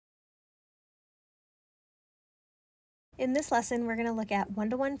In this lesson, we're going to look at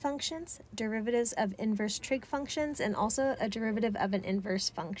one-to-one functions, derivatives of inverse trig functions, and also a derivative of an inverse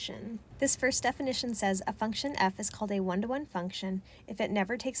function. This first definition says a function f is called a one-to-one function if it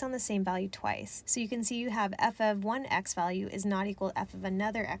never takes on the same value twice. So you can see you have f of one x value is not equal to f of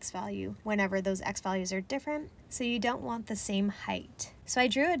another x value whenever those x values are different, so you don't want the same height. So I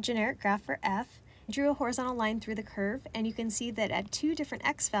drew a generic graph for f, drew a horizontal line through the curve, and you can see that at two different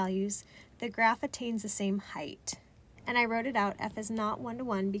x values, the graph attains the same height. And I wrote it out, f is not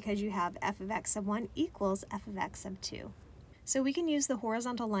one-to-one because you have f of x of 1 equals f of x of 2. So we can use the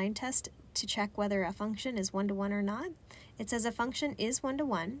horizontal line test to check whether a function is one-to-one or not. It says a function is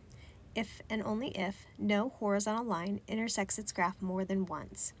one-to-one if and only if no horizontal line intersects its graph more than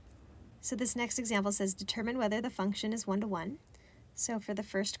once. So this next example says determine whether the function is one-to-one. So for the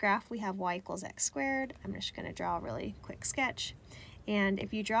first graph we have y equals x squared. I'm just going to draw a really quick sketch. And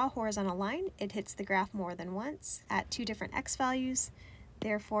if you draw a horizontal line, it hits the graph more than once at two different x values.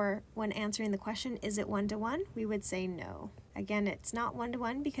 Therefore, when answering the question, is it one-to-one, we would say no. Again, it's not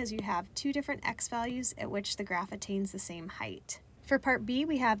one-to-one because you have two different x values at which the graph attains the same height. For part B,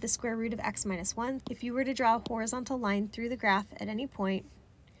 we have the square root of x minus 1. If you were to draw a horizontal line through the graph at any point,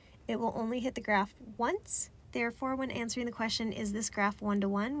 it will only hit the graph once. Therefore, when answering the question, is this graph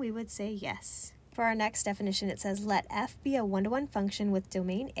one-to-one, we would say yes. For our next definition, it says let f be a one-to-one function with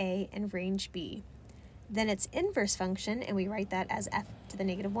domain A and range B. Then its inverse function, and we write that as f to the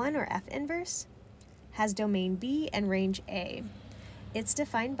negative 1 or f inverse, has domain B and range A. It's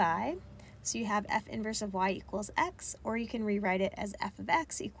defined by, so you have f inverse of y equals x, or you can rewrite it as f of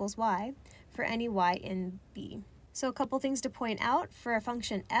x equals y for any y in B. So a couple things to point out. For a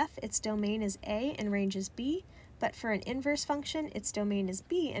function f, its domain is A and range is B. But for an inverse function, its domain is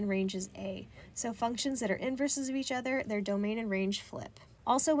B and range is A. So functions that are inverses of each other, their domain and range flip.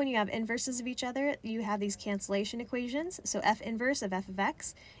 Also, when you have inverses of each other, you have these cancellation equations. So f inverse of f of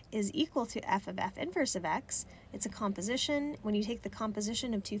x is equal to f of f inverse of x. It's a composition. When you take the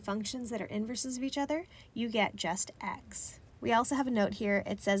composition of two functions that are inverses of each other, you get just x. We also have a note here.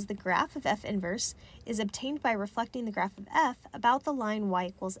 It says the graph of f inverse is obtained by reflecting the graph of f about the line y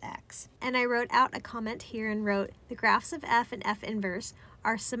equals x. And I wrote out a comment here and wrote, the graphs of f and f inverse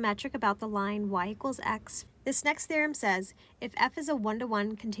are symmetric about the line y equals x. This next theorem says, if f is a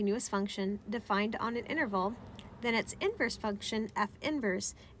one-to-one continuous function defined on an interval, then its inverse function, f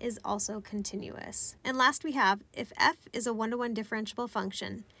inverse, is also continuous. And last we have, if f is a one-to-one differentiable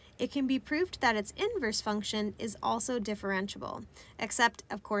function, it can be proved that its inverse function is also differentiable, except,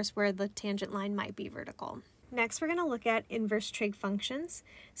 of course, where the tangent line might be vertical. Next, we're going to look at inverse trig functions.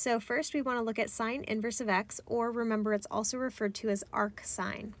 So first, we want to look at sine inverse of x, or remember it's also referred to as arc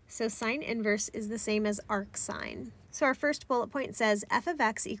sine. So sine inverse is the same as arc sine. So our first bullet point says f of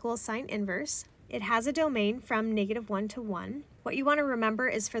x equals sine inverse. It has a domain from negative 1 to 1. What you want to remember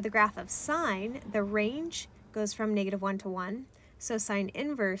is for the graph of sine, the range goes from negative 1 to 1. So sine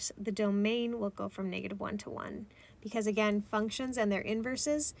inverse, the domain will go from negative 1 to 1. Because again, functions and their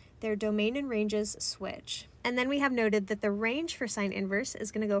inverses, their domain and ranges switch. And then we have noted that the range for sine inverse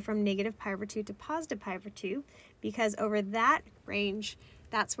is going to go from negative pi over 2 to positive pi over 2, because over that range,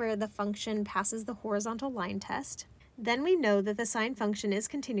 that's where the function passes the horizontal line test. Then we know that the sine function is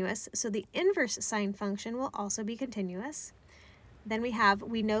continuous, so the inverse sine function will also be continuous. Then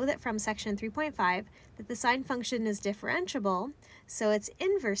we know that from section 3.5 that the sine function is differentiable, so its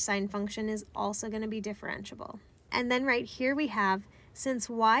inverse sine function is also going to be differentiable. And then right here we have, since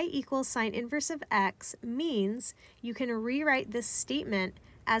y equals sine inverse of x means you can rewrite this statement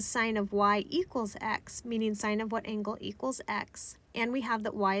as sine of y equals x, meaning sine of what angle equals x. And we have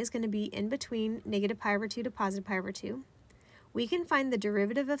that y is going to be in between negative pi over 2 to positive pi over 2. We can find the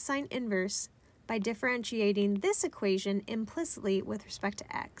derivative of sine inverse by differentiating this equation implicitly with respect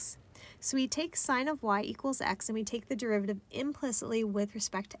to x. So we take sine of y equals x and we take the derivative implicitly with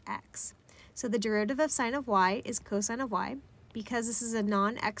respect to x. So the derivative of sine of y is cosine of y. Because this is a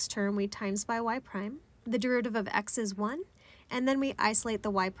non-x term, we times by y prime. The derivative of x is 1, and then we isolate the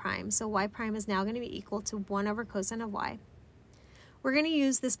y prime. So y prime is now going to be equal to 1 over cosine of y. We're going to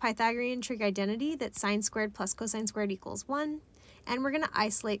use this Pythagorean trig identity that sine squared plus cosine squared equals 1. And we're going to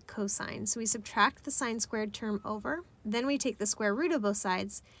isolate cosine. So we subtract the sine squared term over, then we take the square root of both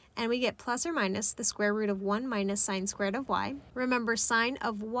sides, and we get plus or minus the square root of 1 minus sine squared of y. Remember, sine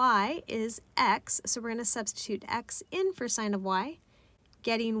of y is x, so we're going to substitute x in for sine of y,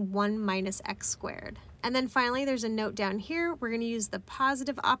 getting 1 minus x squared. And then finally, there's a note down here. We're going to use the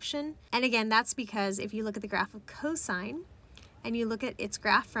positive option. And again, that's because if you look at the graph of cosine, and you look at its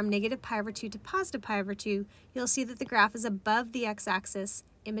graph from negative pi over 2 to positive pi over 2, you'll see that the graph is above the x-axis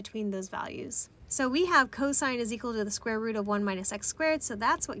in between those values. So we have cosine is equal to the square root of 1 minus x squared, so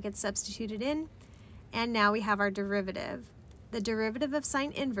that's what gets substituted in. And now we have our derivative. The derivative of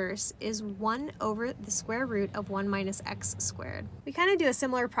sine inverse is 1 over the square root of 1 minus x squared. We kind of do a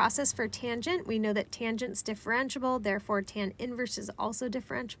similar process for tangent. We know that tangent's differentiable, therefore tan inverse is also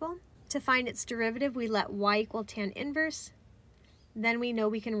differentiable. To find its derivative, we let y equal tan inverse. Then we know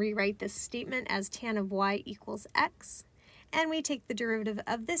we can rewrite this statement as tan of y equals x. And we take the derivative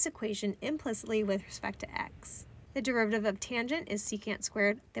of this equation implicitly with respect to x. The derivative of tangent is secant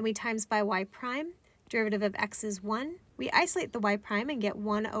squared. Then we times by y prime. Derivative of x is 1. We isolate the y prime and get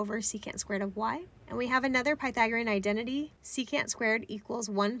 1 over secant squared of y. And we have another Pythagorean identity. Secant squared equals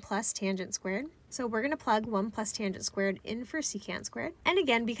 1 plus tangent squared. So we're going to plug 1 plus tangent squared in for secant squared. And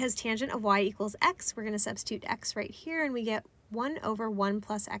again, because tangent of y equals x, we're going to substitute x right here and we get 1 over 1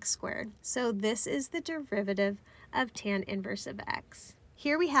 plus x squared. So this is the derivative of tan inverse of x.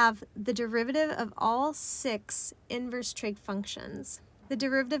 Here we have the derivative of all 6 inverse trig functions. The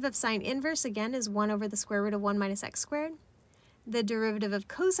derivative of sine inverse, again, is 1 over the square root of 1 minus x squared. The derivative of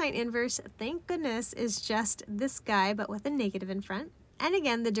cosine inverse, thank goodness, is just this guy, but with a negative in front. And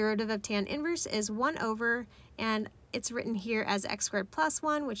again, the derivative of tan inverse is 1 over, and it's written here as x squared plus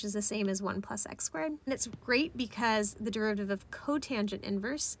 1, which is the same as 1 plus x squared. And it's great because the derivative of cotangent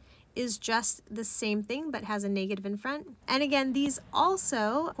inverse is just the same thing but has a negative in front. And again, these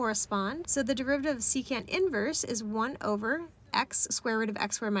also correspond. So the derivative of secant inverse is 1 over x square root of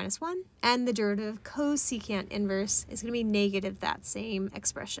x squared minus 1. And the derivative of cosecant inverse is going to be negative that same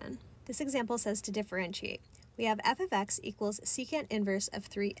expression. This example says to differentiate. We have f of x equals secant inverse of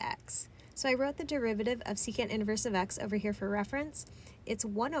 3x. So I wrote the derivative of secant inverse of x over here for reference. It's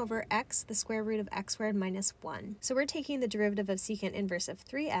 1 over x, the square root of x squared minus 1. So we're taking the derivative of secant inverse of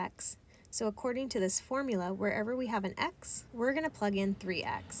 3x. So according to this formula, wherever we have an x, we're going to plug in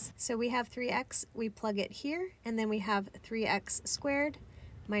 3x. So we have 3x, we plug it here, and then we have 3x squared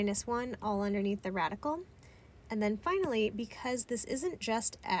minus 1 all underneath the radical. And then finally, because this isn't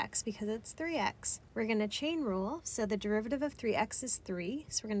just x, because it's 3x, we're going to chain rule. So the derivative of 3x is 3,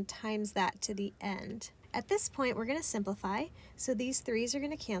 so we're going to times that to the end. At this point, we're going to simplify. So these 3's are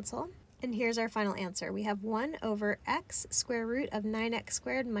going to cancel. And here's our final answer. We have 1 over x square root of 9x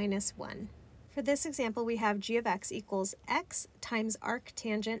squared minus 1. For this example, we have g of x equals x times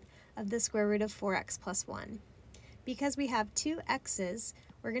arctangent of the square root of 4x plus 1. Because we have two x's,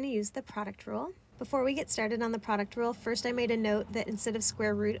 we're going to use the product rule. Before we get started on the product rule, first I made a note that instead of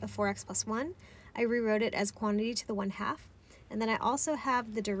square root of 4x plus 1, I rewrote it as quantity to the 1/2. And then I also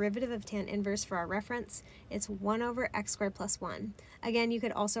have the derivative of tan inverse for our reference. It's 1 over x squared plus 1. Again, you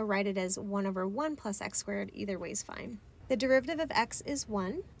could also write it as 1 over 1 plus x squared. Either way is fine. The derivative of x is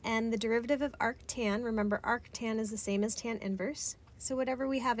 1, and the derivative of arctan, remember arctan is the same as tan inverse. So whatever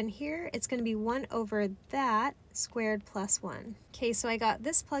we have in here, it's going to be 1 over that squared plus 1. Okay, so I got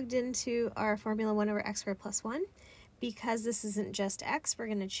this plugged into our formula 1 over x squared plus 1. Because this isn't just x, we're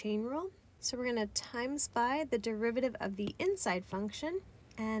going to chain rule. So we're going to times by the derivative of the inside function,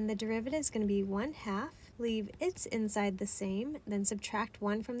 and the derivative is going to be 1/2. Leave its inside the same, then subtract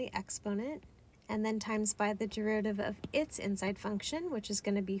 1 from the exponent, and then times by the derivative of its inside function, which is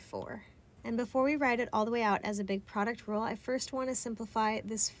going to be 4. And before we write it all the way out as a big product rule, I first want to simplify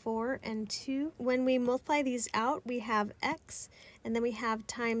this 4 and 2. When we multiply these out, we have x, and then we have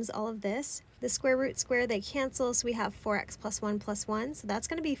times all of this. The square root square, they cancel, so we have 4x plus 1 plus 1, so that's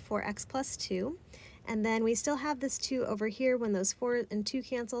going to be 4x plus 2. And then we still have this 2 over here when those 4 and 2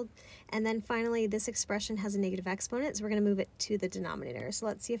 canceled. And then finally, this expression has a negative exponent, so we're going to move it to the denominator. So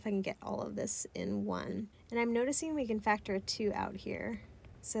let's see if I can get all of this in 1. And I'm noticing we can factor a 2 out here.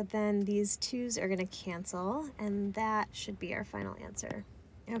 So then these 2's are going to cancel, and that should be our final answer.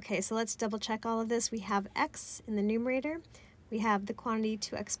 Okay, so let's double check all of this. We have x in the numerator. We have the quantity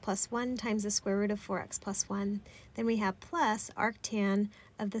 2x plus 1 times the square root of 4x plus 1. Then we have plus arctan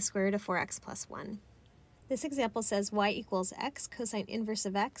of the square root of 4x plus 1. This example says y equals x cosine inverse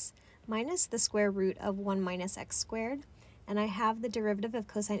of x minus the square root of 1 minus x squared. And I have the derivative of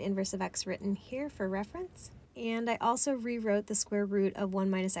cosine inverse of x written here for reference. And I also rewrote the square root of 1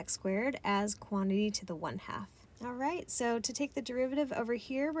 minus x squared as quantity to the 1/2. All right, so to take the derivative over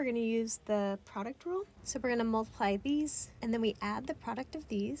here, we're going to use the product rule. So we're going to multiply these, and then we add the product of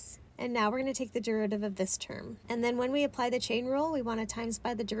these. And now we're going to take the derivative of this term. And then when we apply the chain rule, we want to times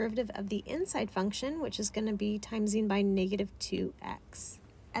by the derivative of the inside function, which is going to be timesing by negative 2x.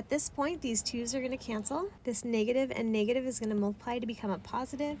 At this point, these 2's are going to cancel. This negative and negative is going to multiply to become a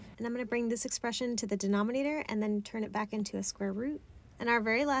positive. And I'm going to bring this expression to the denominator and then turn it back into a square root. And our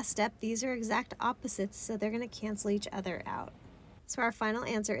very last step, these are exact opposites, so they're going to cancel each other out. So our final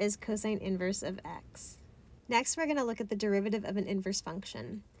answer is cosine inverse of x. Next, we're going to look at the derivative of an inverse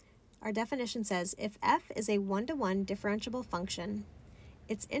function. Our definition says if f is a one-to-one differentiable function,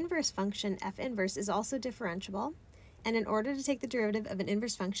 its inverse function, f inverse, is also differentiable. And in order to take the derivative of an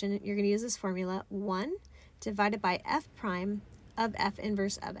inverse function, you're going to use this formula, 1 divided by f prime of f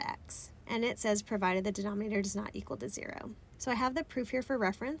inverse of x. And it says provided the denominator does not equal to 0. So I have the proof here for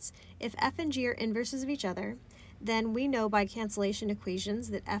reference. If f and g are inverses of each other, then we know by cancellation equations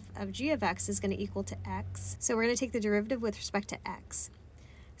that f of g of x is going to equal to x. So we're going to take the derivative with respect to x.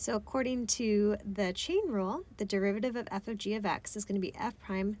 So according to the chain rule, the derivative of f of g of x is going to be f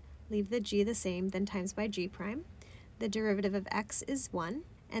prime, leave the g the same, then times by g prime. The derivative of x is 1,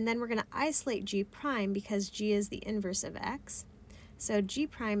 and then we're going to isolate g prime because g is the inverse of x. So g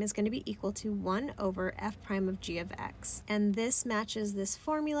prime is going to be equal to 1 over f prime of g of x. And this matches this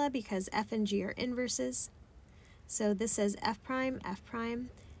formula because f and g are inverses. So this says f prime,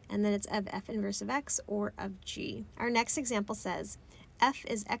 and then it's of f inverse of x or of g. Our next example says f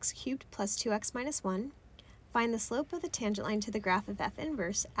is x cubed plus 2x minus 1. Find the slope of the tangent line to the graph of f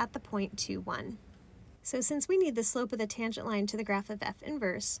inverse at the point 2, 1. So since we need the slope of the tangent line to the graph of f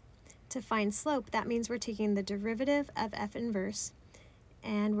inverse, to find slope, that means we're taking the derivative of f inverse,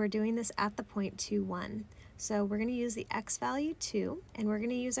 and we're doing this at the point 2, 1. So we're going to use the x value 2, and we're going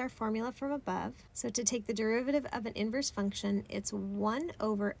to use our formula from above. So to take the derivative of an inverse function, it's 1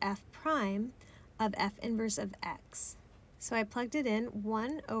 over f prime of f inverse of x. So I plugged it in,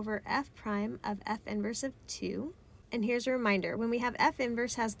 1 over f prime of f inverse of 2. And here's a reminder, when we have f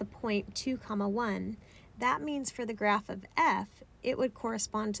inverse has the point 2, 1, that means for the graph of f, it would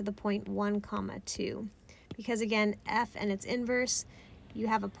correspond to the point 1, 2. Because again, f and its inverse, you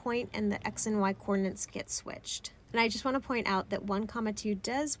have a point and the x and y coordinates get switched. And I just want to point out that 1, 2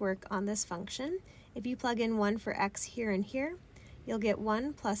 does work on this function. If you plug in 1 for x here and here, you'll get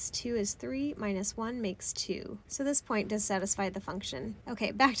 1 plus 2 is 3 minus 1 makes 2. So this point does satisfy the function.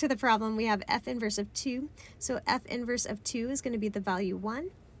 Okay, back to the problem. We have f inverse of 2. So f inverse of 2 is going to be the value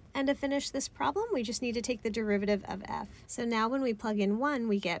 1. And to finish this problem, we just need to take the derivative of f. So now when we plug in 1,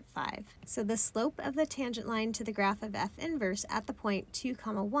 we get 5. So the slope of the tangent line to the graph of f inverse at the point 2,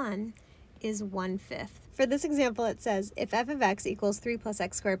 1 is 1/5. For this example, it says, if f of x equals 3 plus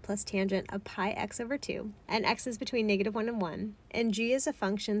x squared plus tangent of pi x over 2, and x is between -1 and 1, and g is a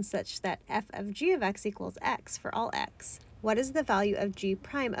function such that f of g of x equals x for all x, what is the value of g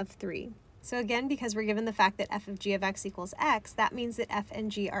prime of 3? So again, because we're given the fact that f of g of x equals x, that means that f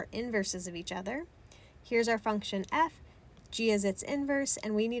and g are inverses of each other. Here's our function f, g is its inverse,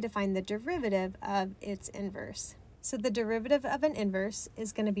 and we need to find the derivative of its inverse. So the derivative of an inverse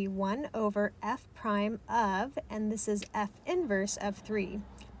is going to be 1 over f prime of, and this is f inverse of 3.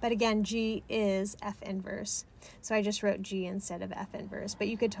 But again, g is f inverse. So I just wrote g instead of f inverse, but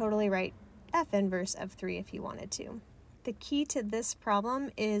you could totally write f inverse of 3 if you wanted to. The key to this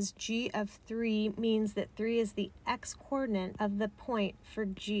problem is g of 3 means that 3 is the x-coordinate of the point for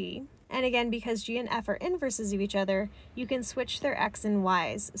g. And again, because g and f are inverses of each other, you can switch their x and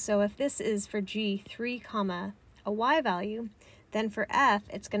y's. So if this is for g 3, a y value, then for f,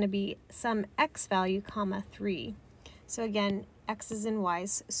 it's going to be some x value, 3. So again, x's and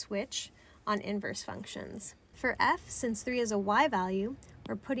y's switch on inverse functions. For f, since 3 is a y value,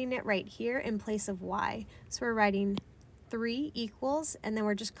 we're putting it right here in place of y. So we're writing 3 equals, and then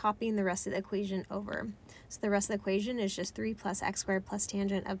we're just copying the rest of the equation over. So the rest of the equation is just 3 plus x squared plus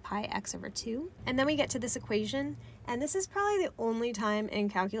tangent of pi x over 2. And then we get to this equation, and this is probably the only time in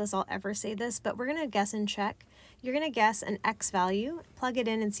calculus I'll ever say this, but we're going to guess and check. You're going to guess an x value, plug it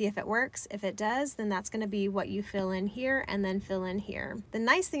in and see if it works. If it does, then that's going to be what you fill in here and then fill in here. The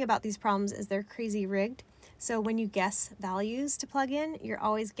nice thing about these problems is they're crazy rigged. So when you guess values to plug in, you're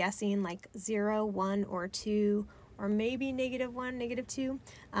always guessing like 0, 1, or 2, or maybe -1, -2,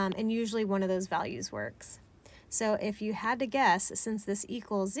 and usually one of those values works. So if you had to guess, since this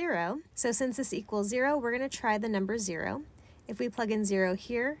equals 0, we're going to try the number 0. If we plug in 0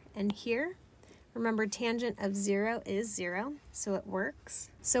 here and here, remember tangent of 0 is 0, so it works.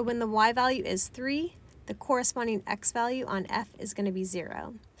 So when the y value is 3, the corresponding x value on f is going to be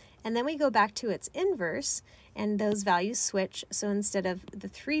 0. And then we go back to its inverse, and those values switch. So instead of the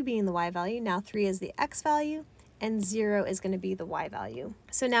 3 being the y value, now 3 is the x value, and 0 is going to be the y value.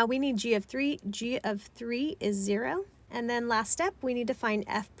 So now we need g of 3. G of 3 is 0. And then last step, we need to find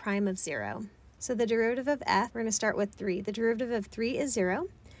f prime of 0. So the derivative of f, we're going to start with 3. The derivative of 3 is 0.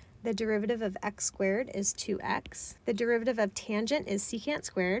 The derivative of x squared is 2x. The derivative of tangent is secant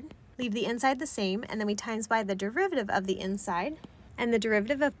squared. Leave the inside the same, and then we times by the derivative of the inside. And the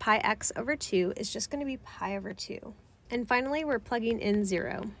derivative of pi x over 2 is just going to be pi over 2. And finally, we're plugging in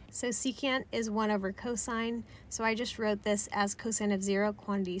 0. So secant is 1 over cosine, so I just wrote this as cosine of 0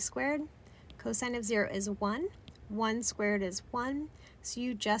 quantity squared. Cosine of 0 is 1. 1 squared is 1, so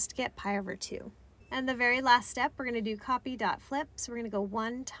you just get pi over 2. And the very last step, we're going to do copy dot flip, so we're going to go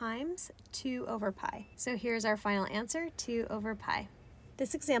 1 times 2 over pi. So here's our final answer, 2 over pi.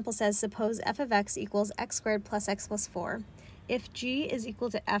 This example says, suppose f of x equals x squared plus x plus 4. If g is equal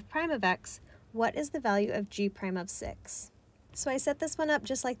to f prime of x, what is the value of g prime of 6? So I set this one up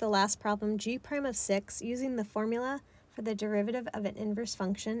just like the last problem. G prime of 6, using the formula for the derivative of an inverse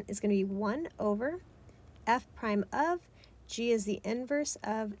function, is going to be 1 over f prime of, g is the inverse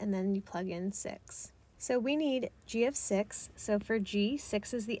of, and then you plug in 6. So we need g of 6. So for g,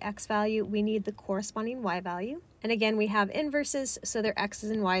 6 is the x value. We need the corresponding y value. And again, we have inverses, so their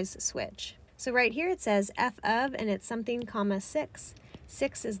x's and y's switch. So right here it says f of, and it's something comma 6.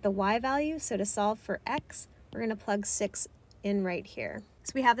 6 is the y value, so to solve for x, we're going to plug 6 in right here.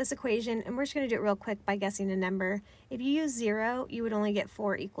 So we have this equation, and we're just going to do it real quick by guessing a number. If you use 0, you would only get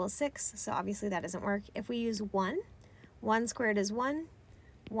 4 equals 6, so obviously that doesn't work. If we use 1, 1 squared is 1,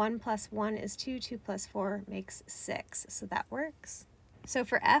 1 plus 1 is 2, 2 plus 4 makes 6, so that works. So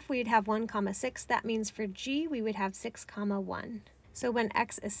for f, we'd have 1 comma 6. That means for g, we would have 6 comma 1. So when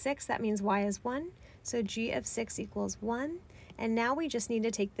x is 6, that means y is 1. So g of 6 equals 1. And now we just need to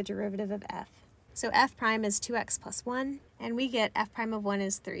take the derivative of f. So f prime is 2x plus 1, and we get f prime of 1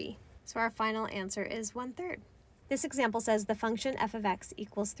 is 3. So our final answer is 1/3. This example says the function f of x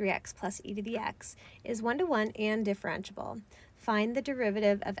equals 3x plus e to the x is 1-to-1 and differentiable. Find the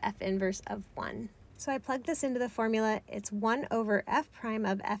derivative of f inverse of 1. So I plug this into the formula. It's 1 over f prime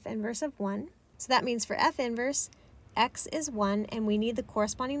of f inverse of 1. So that means for f inverse, x is 1, and we need the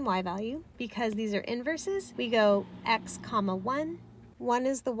corresponding y value. Because these are inverses, we go x comma 1. 1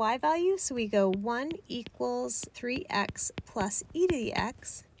 is the y value, so we go 1 equals 3x plus e to the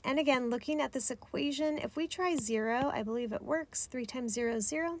x. And again, looking at this equation, if we try 0, I believe it works. 3 times 0 is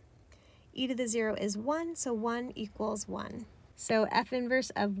 0. E to the 0 is 1, so 1 equals 1. So f inverse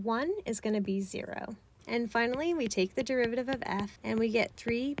of 1 is going to be 0. And finally, we take the derivative of f, and we get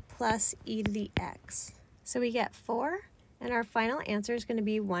 3 plus e to the x. So we get 4, and our final answer is going to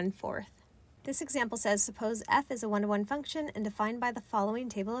be 1/4. This example says, suppose f is a 1-to-1 function and defined by the following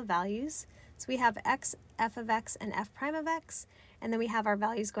table of values. So we have x, f of x, and f prime of x, and then we have our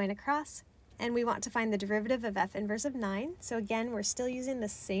values going across. And we want to find the derivative of f inverse of 9. So again, we're still using the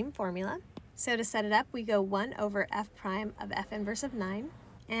same formula. So to set it up, we go 1 over f prime of f inverse of 9.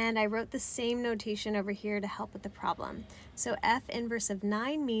 And I wrote the same notation over here to help with the problem. So f inverse of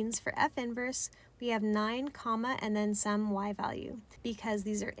 9 means for f inverse, we have 9 comma and then some y value. Because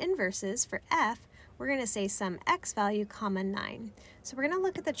these are inverses, for f, we're going to say some x value comma 9. So we're going to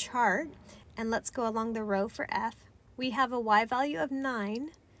look at the chart, and let's go along the row for f. We have a y value of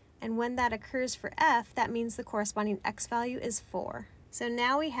 9, and when that occurs for f, that means the corresponding x value is 4. So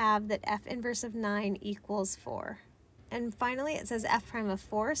now we have that f inverse of 9 equals 4. And finally, it says f prime of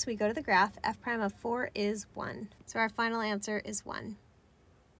 4, so we go to the graph. F prime of 4 is 1. So our final answer is 1.